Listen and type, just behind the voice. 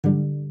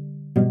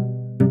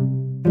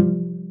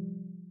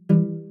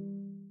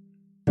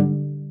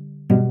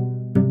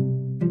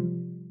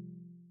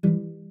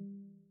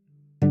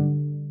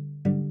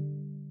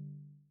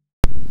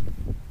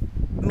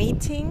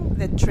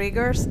The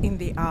triggers in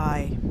the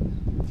eye.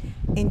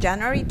 In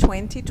January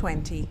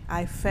 2020,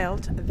 I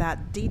felt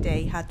that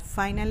D-Day had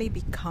finally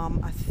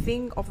become a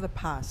thing of the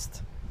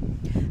past.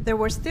 There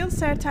were still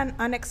certain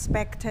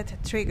unexpected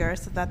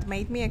triggers that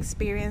made me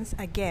experience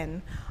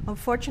again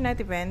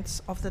unfortunate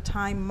events of the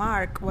time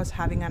Mark was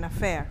having an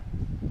affair.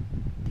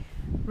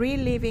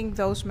 Reliving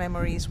those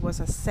memories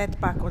was a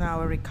setback on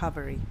our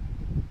recovery.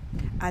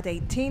 At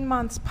 18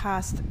 months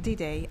past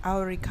D-Day,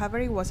 our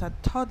recovery was a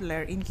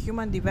toddler in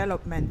human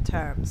development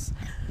terms.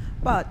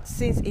 But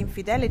since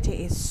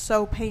infidelity is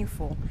so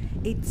painful,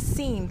 it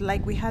seemed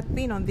like we had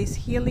been on this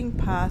healing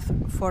path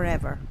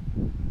forever.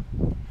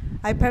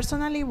 I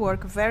personally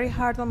work very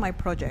hard on my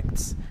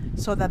projects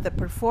so that the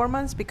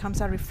performance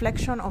becomes a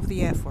reflection of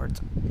the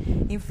effort.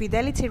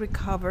 Infidelity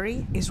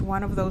recovery is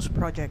one of those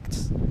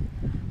projects.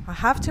 I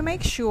have to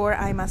make sure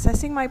I'm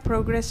assessing my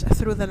progress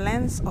through the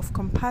lens of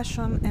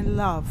compassion and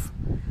love.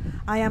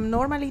 I am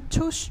normally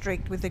too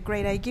strict with the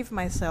grade I give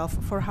myself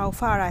for how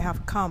far I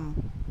have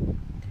come.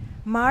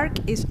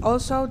 Mark is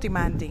also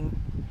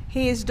demanding.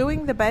 He is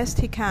doing the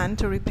best he can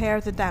to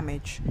repair the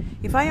damage.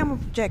 If I am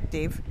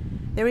objective,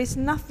 there is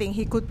nothing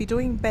he could be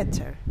doing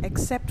better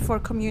except for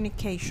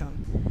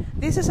communication.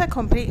 This is a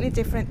completely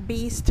different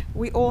beast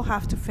we all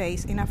have to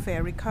face in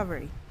affair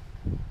recovery.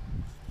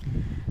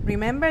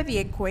 Remember the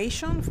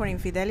equation for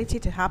infidelity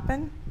to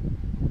happen?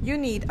 You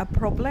need a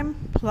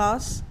problem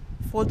plus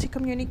faulty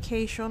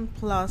communication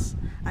plus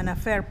an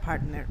affair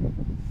partner.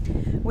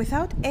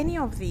 Without any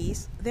of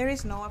these, there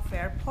is no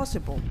affair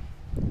possible.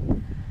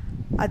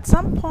 At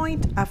some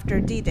point after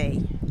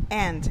D-Day,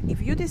 and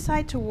if you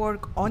decide to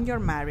work on your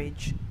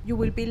marriage, you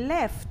will be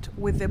left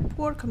with the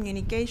poor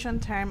communication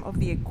term of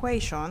the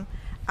equation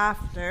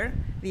after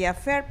the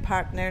affair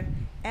partner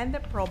and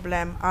the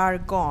problem are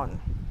gone.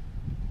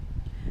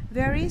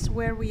 There is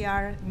where we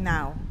are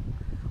now.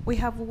 We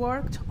have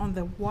worked on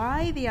the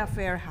why the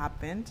affair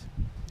happened,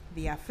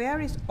 the affair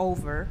is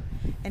over,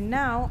 and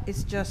now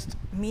it's just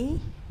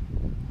me,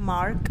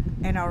 Mark,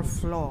 and our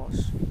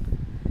flaws.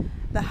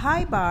 The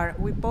high bar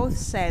we both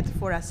set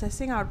for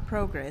assessing our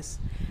progress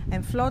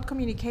and flawed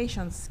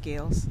communication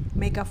skills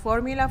make a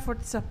formula for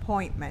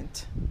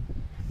disappointment.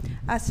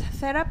 As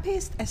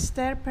therapist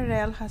Esther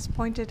Perel has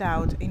pointed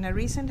out in a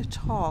recent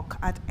talk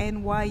at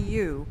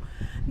NYU,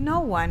 no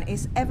one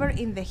is ever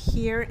in the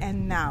here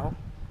and now.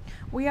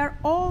 We are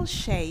all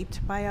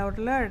shaped by our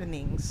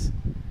learnings.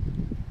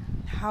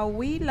 How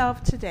we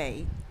love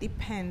today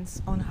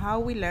depends on how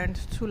we learned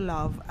to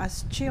love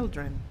as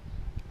children.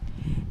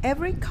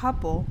 Every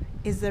couple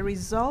is the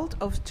result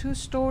of two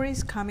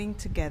stories coming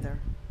together.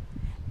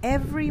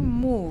 Every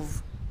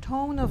move,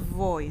 tone of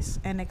voice,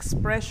 and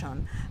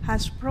expression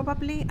has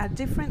probably a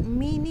different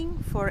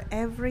meaning for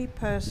every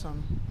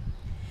person.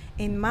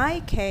 In my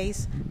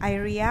case, I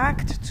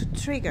react to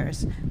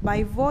triggers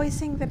by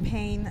voicing the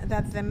pain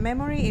that the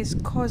memory is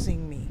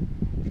causing me.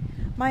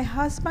 My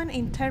husband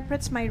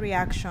interprets my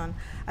reaction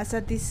as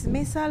a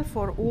dismissal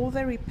for all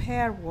the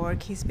repair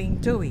work he's been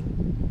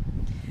doing.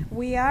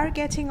 We are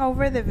getting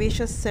over the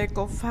vicious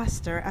circle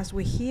faster as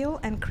we heal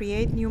and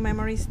create new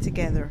memories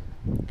together.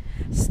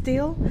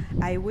 Still,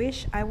 I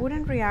wish I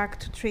wouldn't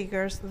react to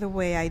triggers the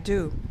way I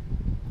do.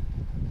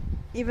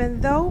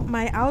 Even though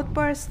my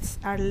outbursts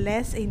are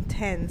less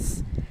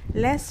intense,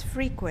 less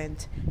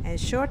frequent, and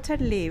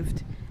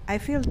shorter-lived, I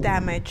feel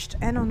damaged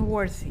and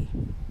unworthy.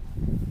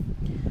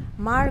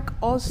 Mark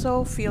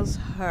also feels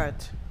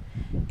hurt.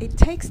 It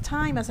takes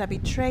time as a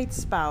betrayed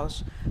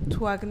spouse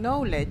to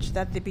acknowledge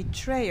that the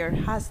betrayer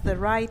has the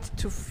right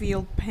to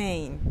feel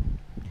pain.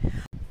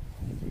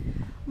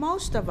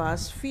 Most of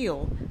us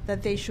feel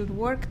that they should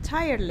work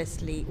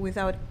tirelessly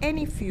without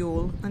any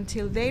fuel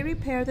until they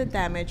repair the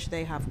damage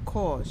they have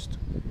caused.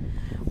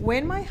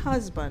 When my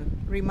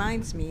husband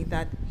reminds me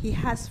that he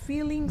has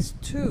feelings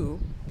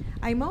too,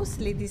 I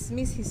mostly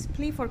dismiss his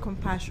plea for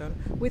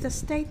compassion with a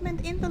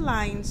statement in the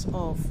lines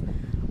of,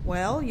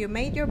 "Well, you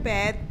made your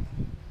bed,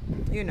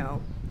 you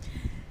know."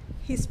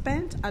 He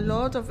spent a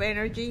lot of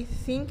energy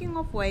thinking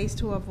of ways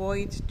to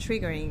avoid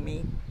triggering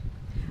me.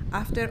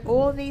 After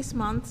all these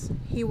months,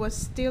 he was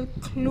still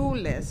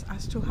clueless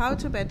as to how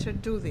to better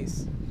do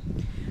this.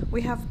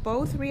 We have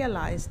both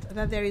realized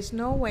that there is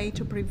no way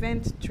to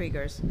prevent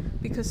triggers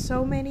because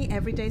so many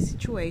everyday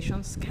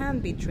situations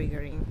can be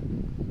triggering.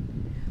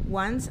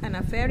 Once an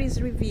affair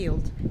is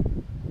revealed,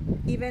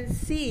 even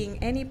seeing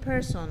any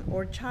person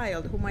or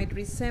child who might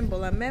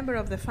resemble a member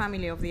of the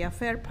family of the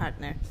affair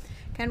partner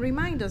can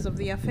remind us of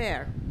the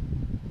affair.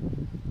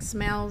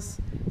 Smells,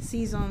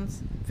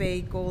 seasons,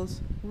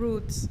 vehicles,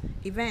 routes,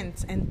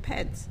 events, and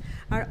pets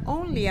are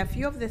only a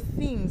few of the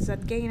things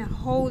that gain a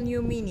whole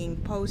new meaning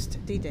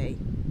post-D-Day.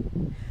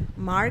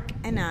 Mark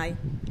and I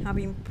have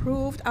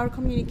improved our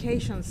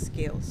communication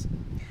skills.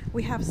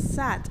 We have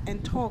sat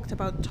and talked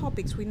about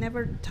topics we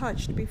never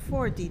touched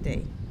before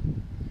D-Day.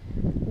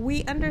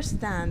 We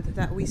understand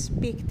that we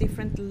speak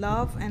different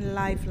love and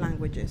life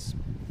languages,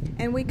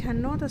 and we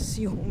cannot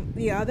assume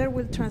the other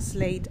will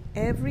translate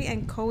every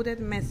encoded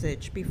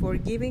message before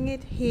giving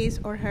it his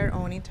or her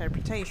own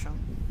interpretation.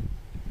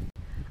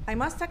 I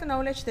must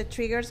acknowledge the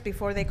triggers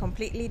before they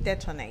completely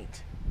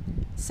detonate.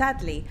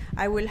 Sadly,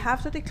 I will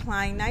have to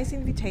decline nice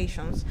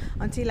invitations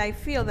until I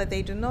feel that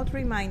they do not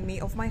remind me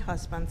of my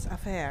husband's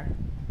affair.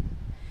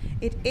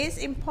 It is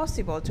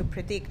impossible to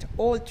predict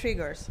all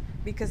triggers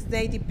because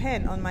they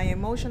depend on my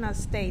emotional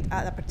state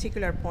at a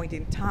particular point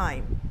in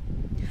time.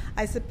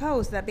 I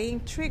suppose that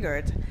being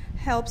triggered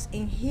helps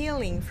in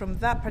healing from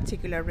that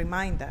particular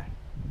reminder.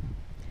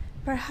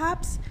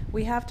 Perhaps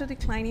we have to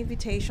decline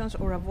invitations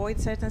or avoid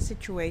certain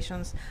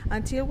situations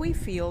until we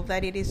feel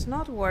that it is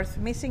not worth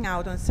missing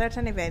out on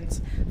certain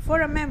events for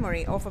a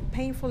memory of a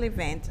painful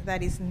event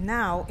that is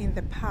now in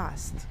the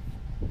past.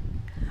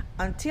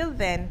 Until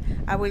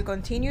then, I will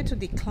continue to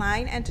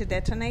decline and to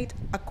detonate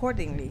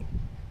accordingly.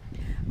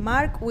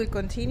 Mark will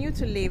continue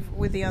to live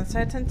with the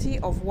uncertainty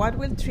of what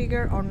will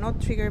trigger or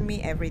not trigger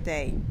me every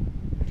day.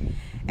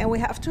 And we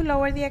have to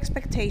lower the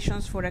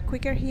expectations for a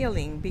quicker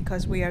healing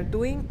because we are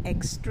doing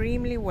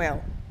extremely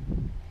well.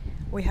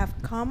 We have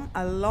come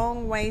a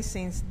long way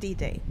since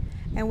D-Day,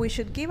 and we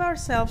should give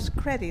ourselves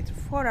credit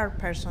for our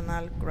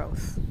personal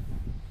growth.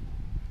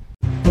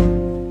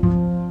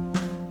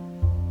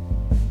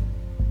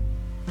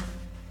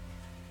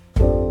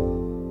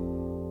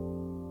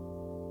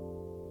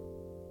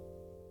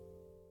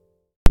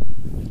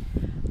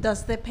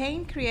 Does the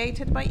pain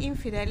created by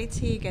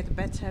infidelity get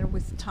better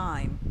with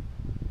time?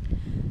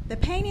 The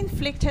pain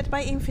inflicted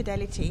by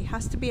infidelity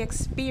has to be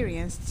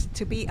experienced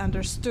to be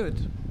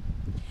understood.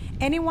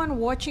 Anyone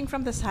watching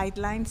from the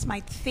sidelines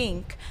might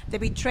think the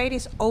betrayed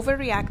is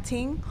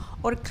overreacting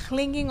or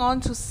clinging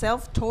on to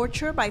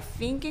self-torture by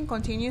thinking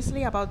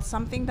continuously about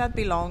something that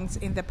belongs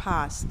in the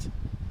past.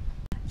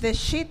 The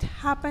shit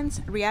happens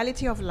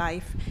reality of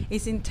life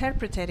is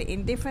interpreted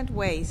in different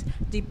ways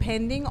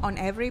depending on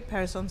every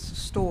person's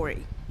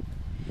story.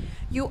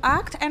 You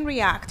act and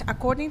react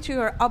according to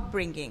your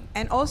upbringing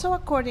and also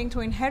according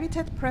to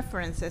inherited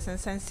preferences and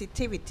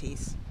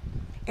sensitivities.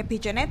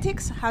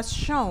 Epigenetics has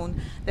shown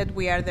that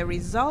we are the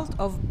result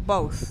of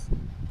both.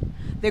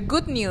 The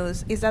good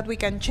news is that we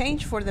can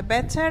change for the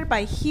better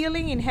by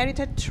healing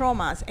inherited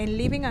traumas and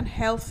living a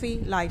healthy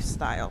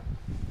lifestyle.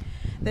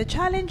 The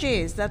challenge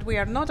is that we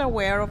are not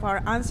aware of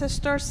our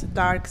ancestors'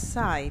 dark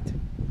side.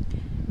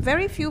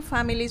 Very few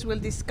families will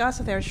discuss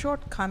their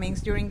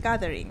shortcomings during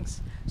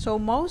gatherings. So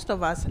most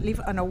of us live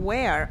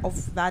unaware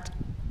of that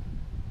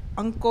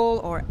uncle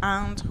or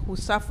aunt who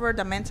suffered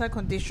a mental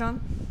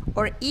condition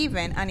or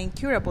even an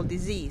incurable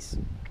disease.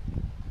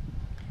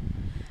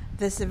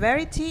 The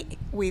severity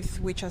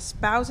with which a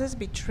spouse's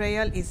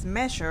betrayal is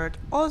measured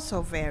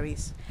also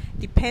varies,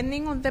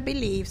 depending on the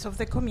beliefs of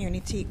the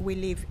community we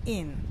live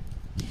in.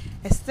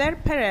 Esther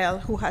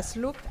Perel, who has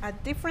looked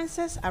at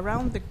differences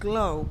around the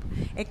globe,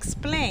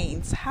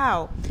 explains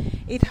how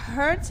it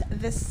hurts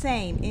the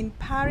same in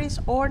Paris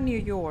or New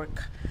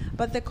York,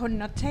 but the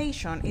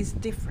connotation is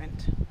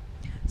different.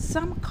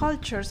 Some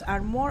cultures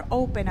are more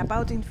open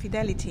about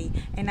infidelity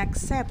and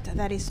accept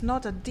that it's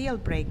not a deal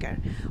breaker,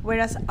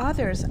 whereas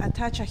others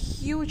attach a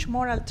huge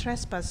moral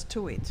trespass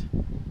to it.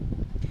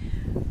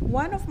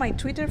 One of my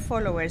Twitter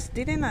followers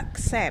didn't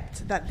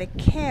accept that the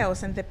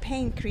chaos and the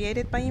pain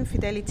created by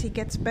infidelity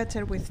gets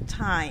better with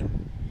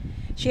time.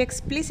 She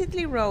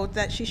explicitly wrote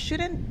that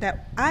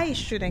I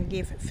shouldn't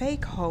give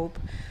fake hope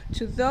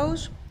to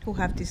those who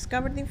have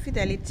discovered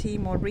infidelity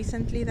more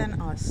recently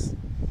than us.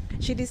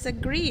 She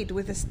disagreed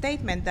with the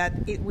statement that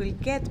it will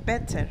get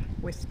better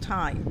with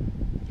time.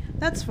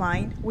 That's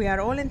fine, we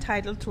are all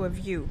entitled to a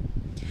view.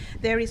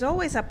 There is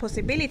always a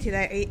possibility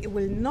that it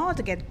will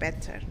not get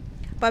better.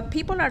 But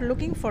people are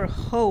looking for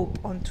hope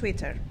on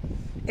Twitter.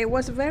 It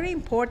was very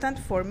important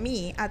for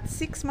me at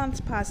 6 months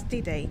past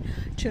D-Day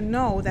to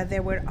know that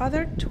there were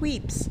other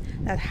tweeps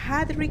that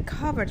had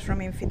recovered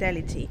from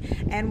infidelity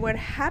and were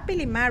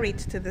happily married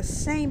to the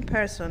same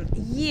person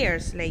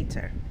years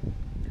later.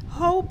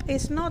 Hope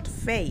is not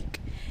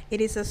fake.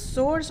 It is a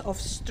source of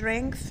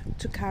strength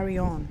to carry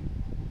on.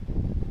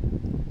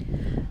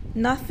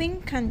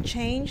 Nothing can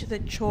change the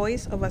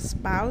choice of a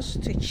spouse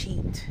to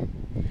cheat.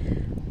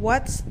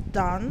 What's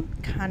done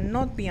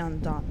cannot be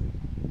undone.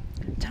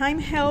 Time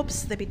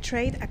helps the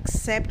betrayed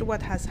accept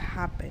what has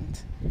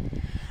happened.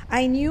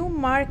 I knew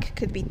Mark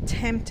could be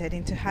tempted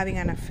into having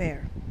an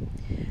affair.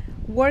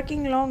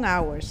 Working long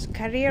hours,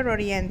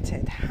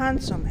 career-oriented,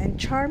 handsome, and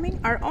charming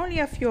are only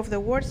a few of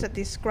the words that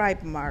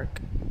describe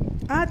Mark.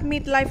 Add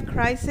midlife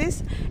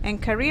crisis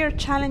and career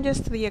challenges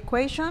to the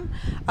equation,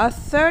 a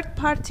third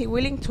party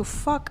willing to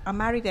fuck a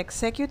married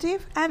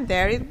executive, and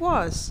there it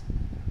was.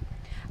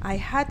 I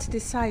had to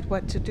decide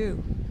what to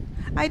do.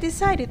 I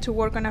decided to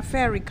work on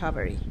affair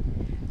recovery.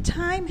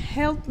 Time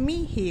helped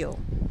me heal.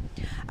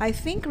 I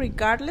think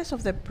regardless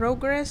of the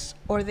progress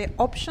or the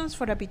options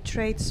for a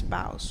betrayed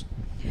spouse,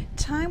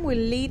 time will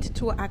lead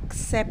to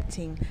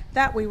accepting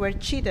that we were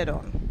cheated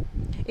on.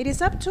 It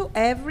is up to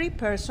every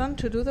person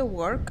to do the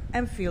work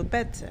and feel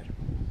better.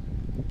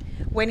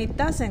 When it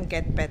doesn't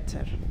get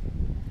better,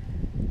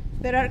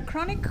 there are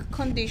chronic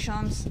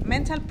conditions,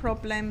 mental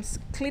problems,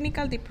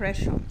 clinical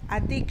depression,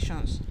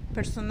 addictions,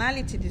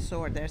 personality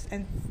disorders,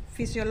 and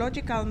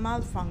physiological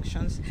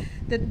malfunctions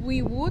that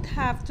we would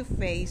have to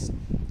face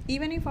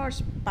even if our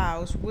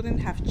spouse wouldn't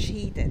have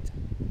cheated.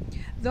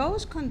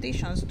 Those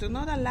conditions do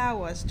not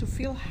allow us to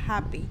feel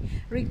happy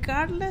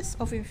regardless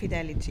of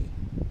infidelity.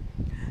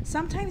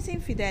 Sometimes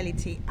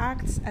infidelity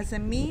acts as a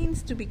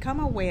means to become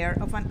aware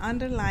of an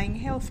underlying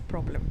health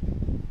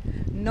problem.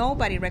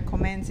 Nobody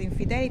recommends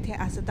infidelity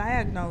as a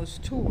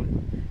diagnosed tool,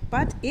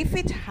 but if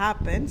it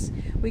happens,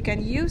 we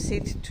can use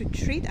it to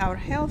treat our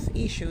health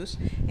issues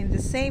in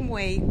the same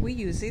way we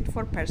use it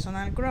for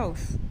personal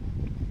growth.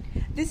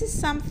 This is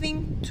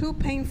something too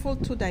painful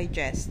to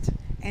digest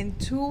and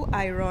too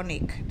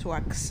ironic to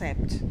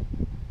accept.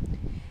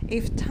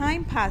 If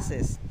time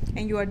passes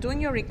and you are doing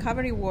your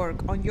recovery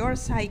work on your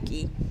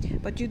psyche,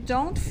 but you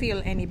don't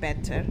feel any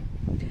better,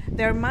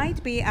 there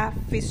might be a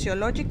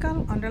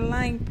physiological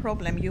underlying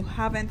problem you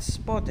haven't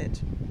spotted.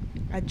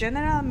 A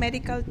general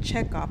medical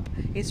checkup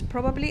is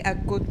probably a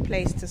good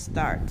place to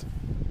start.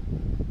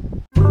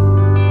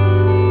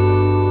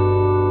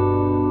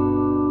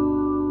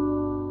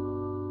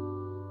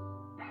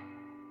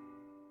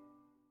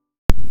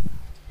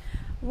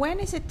 When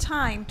is it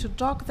time to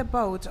dock the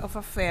boat of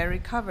affair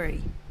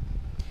recovery?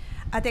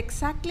 At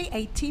exactly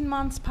 18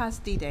 months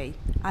past D-Day,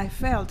 I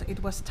felt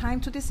it was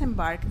time to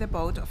disembark the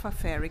boat of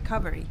affair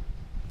recovery.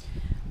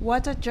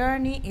 What a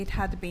journey it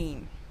had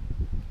been.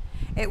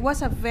 It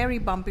was a very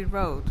bumpy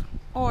road,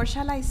 or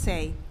shall I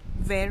say,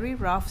 very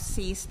rough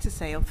seas to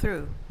sail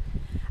through.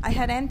 I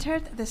had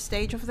entered the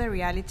stage of the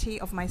reality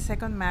of my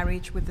second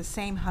marriage with the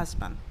same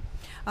husband.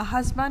 A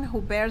husband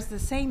who bears the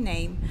same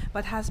name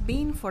but has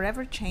been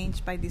forever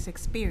changed by this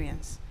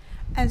experience.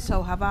 And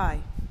so have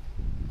I.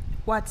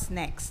 What's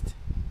next?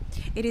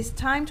 It is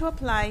time to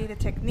apply the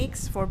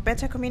techniques for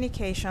better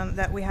communication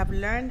that we have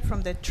learned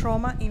from the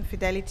trauma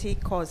infidelity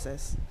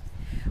causes.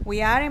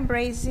 We are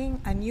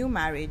embracing a new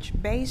marriage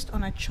based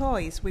on a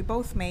choice we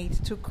both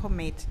made to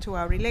commit to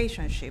our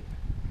relationship.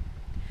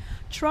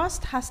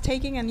 Trust has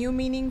taken a new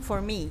meaning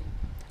for me.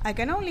 I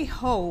can only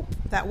hope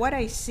that what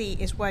I see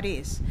is what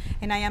is,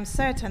 and I am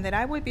certain that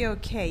I will be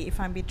okay if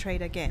I'm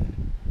betrayed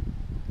again.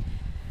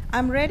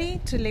 I'm ready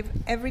to live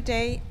every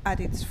day at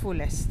its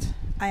fullest.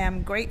 I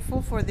am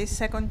grateful for this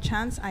second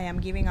chance I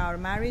am giving our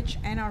marriage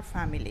and our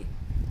family.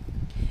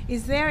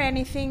 Is there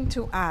anything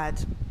to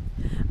add?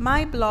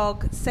 My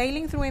blog,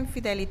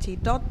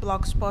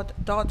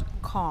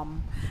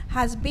 sailingthroughinfidelity.blogspot.com,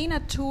 has been a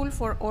tool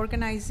for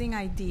organizing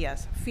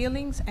ideas,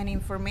 feelings, and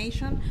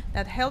information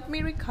that helped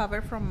me recover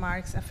from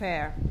Mark's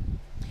affair.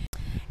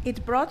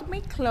 It brought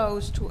me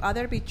close to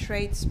other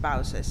betrayed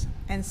spouses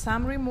and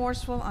some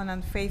remorseful and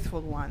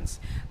unfaithful ones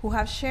who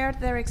have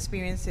shared their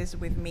experiences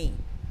with me.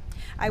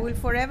 I will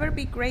forever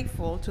be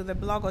grateful to the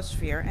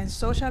blogosphere and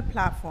social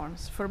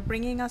platforms for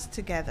bringing us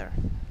together.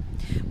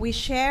 We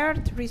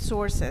shared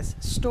resources,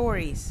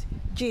 stories,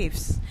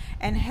 GIFs,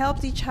 and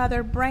helped each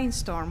other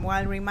brainstorm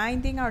while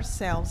reminding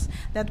ourselves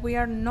that we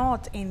are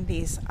not in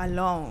this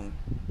alone.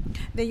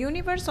 The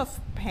universe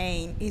of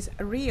pain is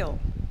real.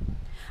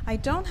 I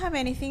don't have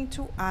anything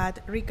to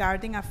add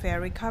regarding affair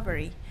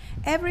recovery.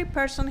 Every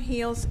person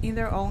heals in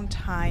their own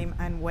time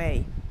and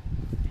way.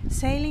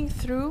 Sailing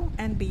Through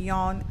and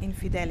Beyond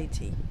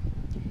Infidelity.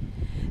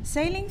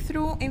 Sailing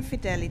Through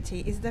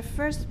Infidelity is the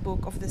first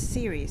book of the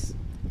series.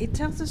 It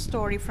tells the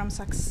story from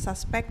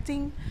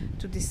suspecting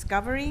to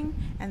discovering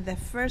and the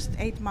first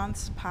 8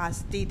 months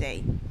past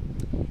D-Day.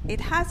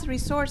 It has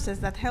resources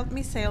that help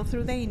me sail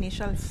through the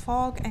initial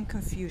fog and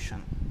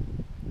confusion.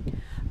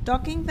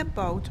 Docking the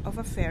boat of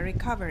affair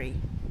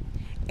recovery.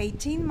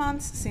 18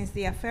 months since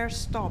the affair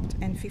stopped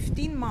and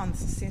 15 months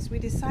since we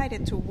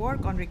decided to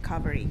work on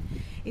recovery.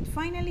 It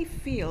finally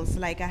feels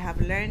like I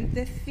have learned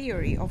the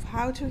theory of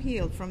how to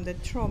heal from the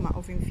trauma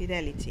of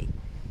infidelity.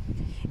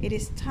 It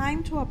is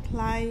time to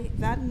apply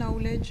that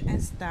knowledge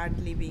and start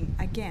living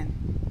again.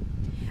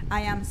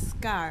 I am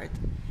scarred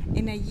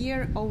and a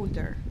year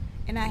older,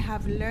 and I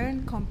have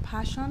learned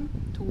compassion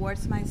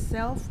towards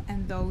myself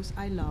and those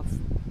I love.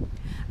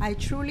 I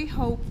truly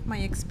hope my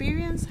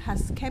experience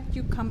has kept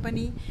you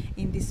company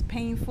in this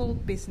painful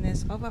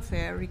business of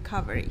affair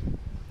recovery.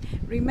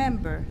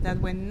 Remember that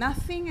when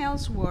nothing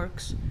else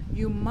works,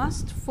 you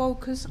must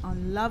focus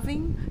on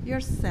loving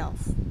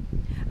yourself.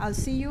 I'll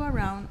see you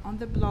around on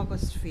the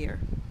blogosphere.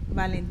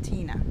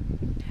 Valentina,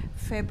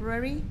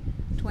 February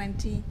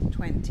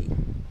 2020.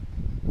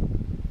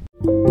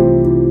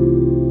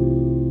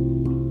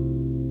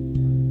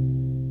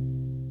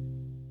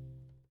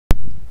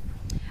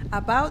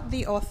 About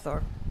the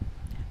author.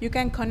 You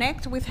can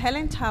connect with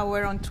Helen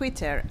Tower on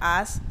Twitter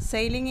as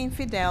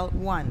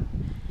SailingInfidel1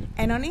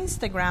 and on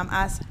Instagram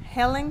as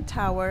Helen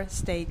Tower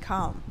Stay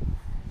Calm.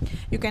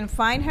 You can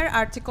find her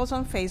articles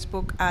on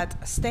Facebook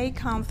at Stay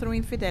Calm Through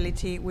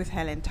Infidelity with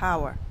Helen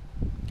Tower.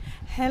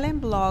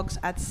 Helen blogs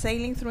at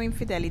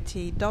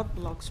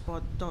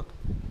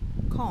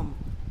sailingthroughinfidelity.blogspot.com.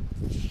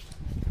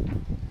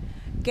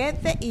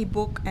 Get the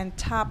ebook and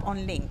tap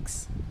on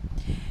links.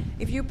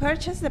 If you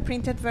purchase the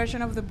printed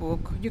version of the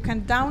book, you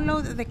can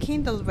download the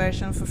Kindle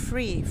version for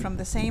free from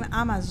the same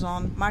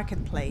Amazon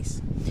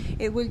marketplace.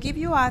 It will give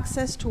you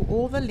access to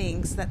all the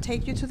links that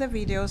take you to the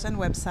videos and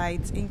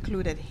websites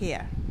included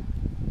here.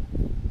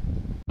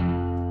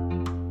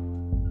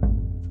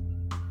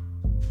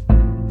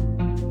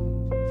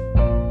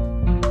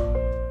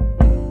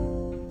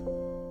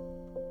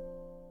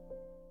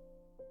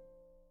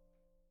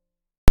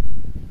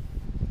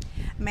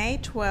 May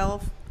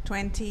 12,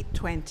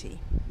 2020.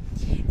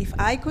 If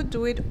I could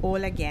do it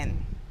all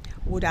again,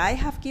 would I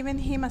have given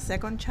him a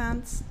second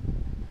chance?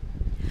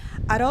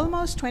 At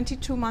almost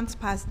 22 months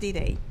past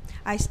D-Day,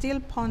 I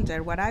still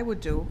ponder what I would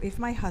do if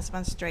my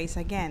husband strays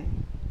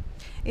again.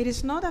 It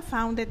is not a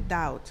founded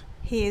doubt.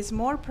 He is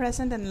more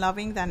present and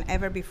loving than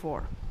ever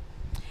before.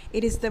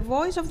 It is the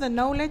voice of the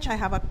knowledge I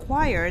have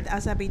acquired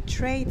as a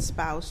betrayed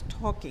spouse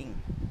talking.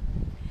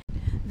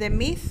 The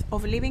myth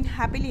of living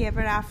happily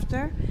ever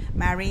after,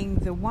 marrying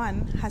the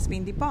one, has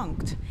been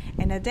debunked,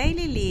 and a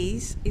daily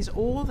lease is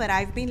all that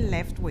I've been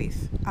left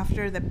with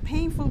after the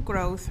painful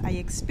growth I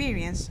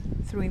experienced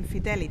through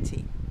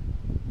infidelity.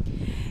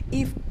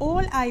 If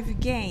all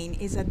I've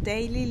gained is a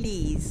daily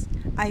lease,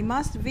 I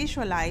must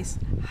visualize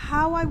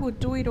how I would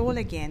do it all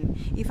again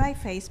if I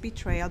face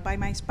betrayal by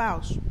my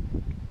spouse.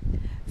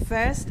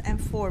 First and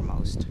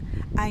foremost,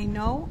 I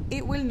know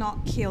it will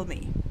not kill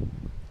me.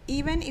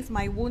 Even if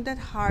my wounded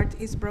heart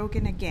is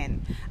broken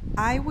again,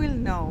 I will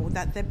know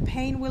that the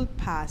pain will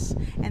pass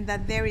and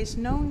that there is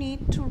no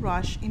need to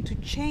rush into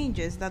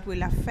changes that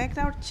will affect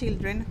our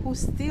children who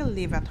still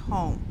live at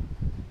home.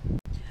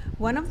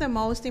 One of the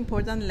most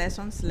important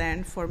lessons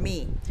learned for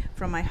me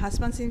from my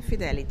husband's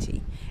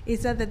infidelity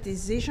is that the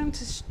decision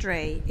to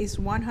stray is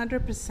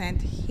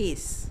 100%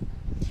 his.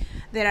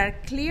 There are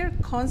clear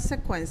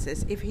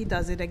consequences if he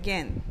does it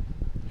again.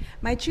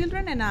 My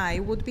children and I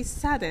would be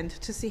saddened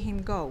to see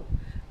him go,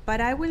 but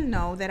I will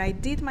know that I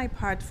did my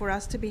part for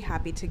us to be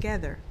happy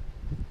together.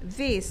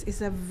 This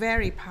is a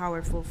very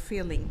powerful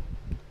feeling.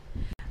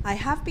 I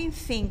have been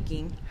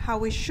thinking how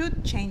we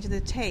should change the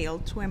tale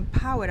to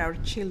empower our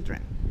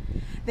children.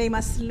 They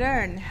must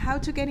learn how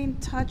to get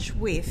in touch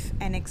with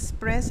and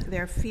express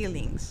their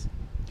feelings.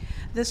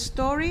 The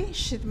story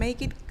should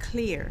make it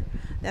clear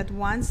that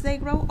once they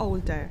grow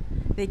older,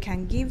 they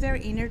can give their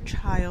inner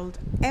child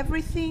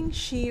everything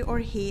she or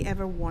he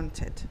ever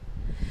wanted.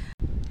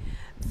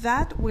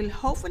 That will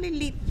hopefully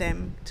lead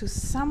them to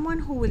someone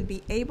who will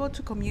be able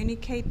to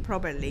communicate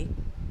properly.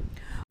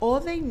 All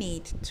they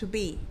need to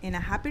be in a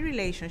happy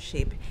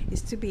relationship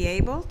is to be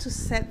able to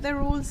set the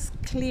rules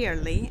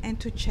clearly and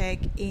to check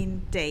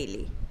in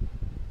daily.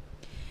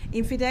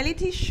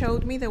 Infidelity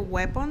showed me the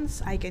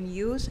weapons I can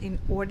use in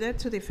order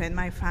to defend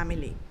my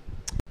family.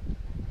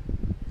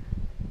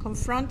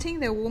 Confronting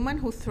the woman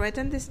who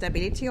threatened the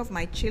stability of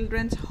my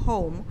children's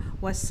home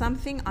was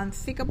something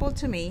unthinkable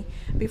to me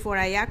before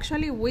I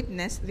actually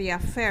witnessed the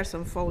affairs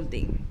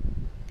unfolding.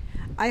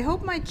 I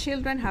hope my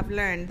children have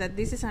learned that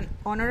this is an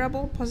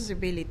honorable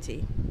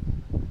possibility.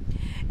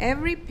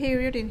 Every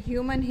period in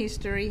human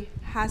history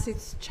has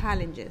its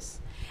challenges,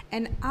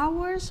 and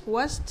ours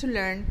was to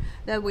learn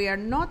that we are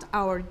not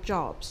our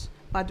jobs,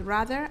 but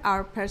rather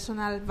our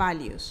personal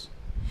values.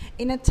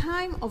 In a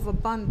time of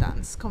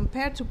abundance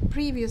compared to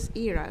previous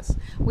eras,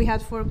 we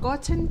had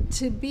forgotten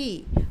to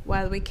be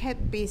while we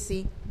kept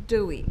busy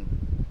doing.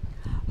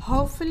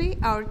 Hopefully,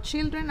 our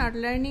children are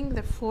learning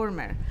the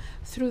former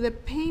through the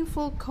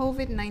painful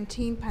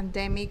COVID-19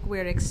 pandemic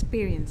we're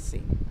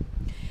experiencing.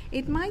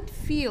 It might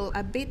feel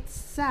a bit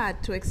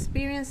sad to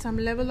experience some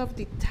level of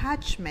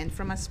detachment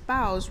from a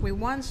spouse we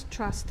once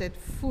trusted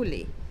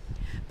fully,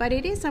 but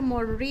it is a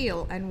more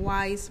real and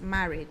wise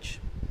marriage.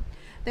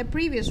 The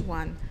previous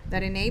one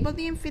that enabled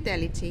the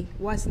infidelity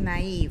was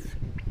naive.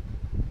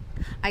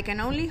 I can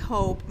only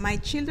hope my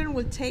children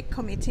will take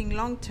committing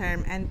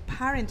long-term and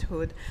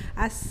parenthood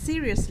as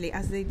seriously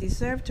as they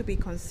deserve to be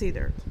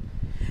considered.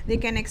 They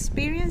can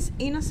experience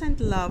innocent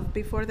love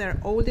before they're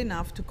old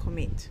enough to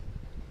commit.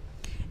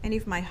 And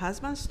if my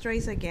husband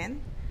strays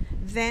again,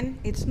 then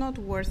it's not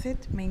worth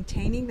it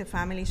maintaining the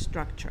family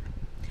structure.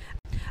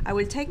 I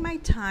will take my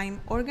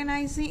time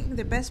organizing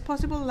the best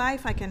possible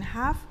life I can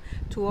have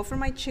to offer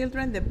my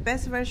children the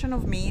best version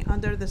of me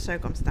under the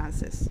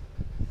circumstances.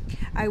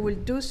 I will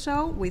do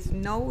so with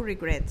no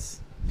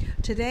regrets.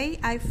 Today,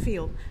 I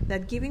feel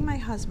that giving my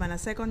husband a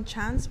second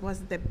chance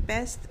was the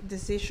best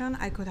decision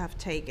I could have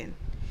taken.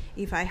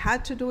 If I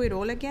had to do it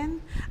all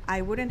again,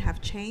 I wouldn't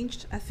have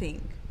changed a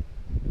thing.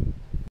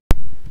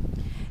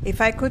 If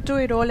I could do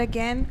it all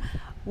again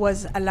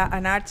was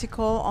an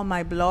article on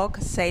my blog,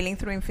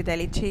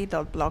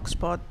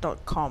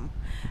 sailingthroughinfidelity.blogspot.com.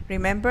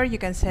 Remember, you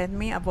can send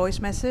me a voice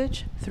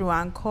message through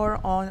Anchor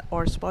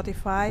or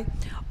Spotify,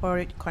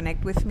 or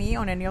connect with me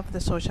on any of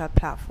the social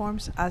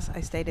platforms as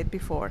I stated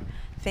before.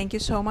 Thank you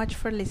so much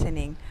for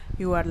listening.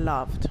 You are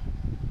loved.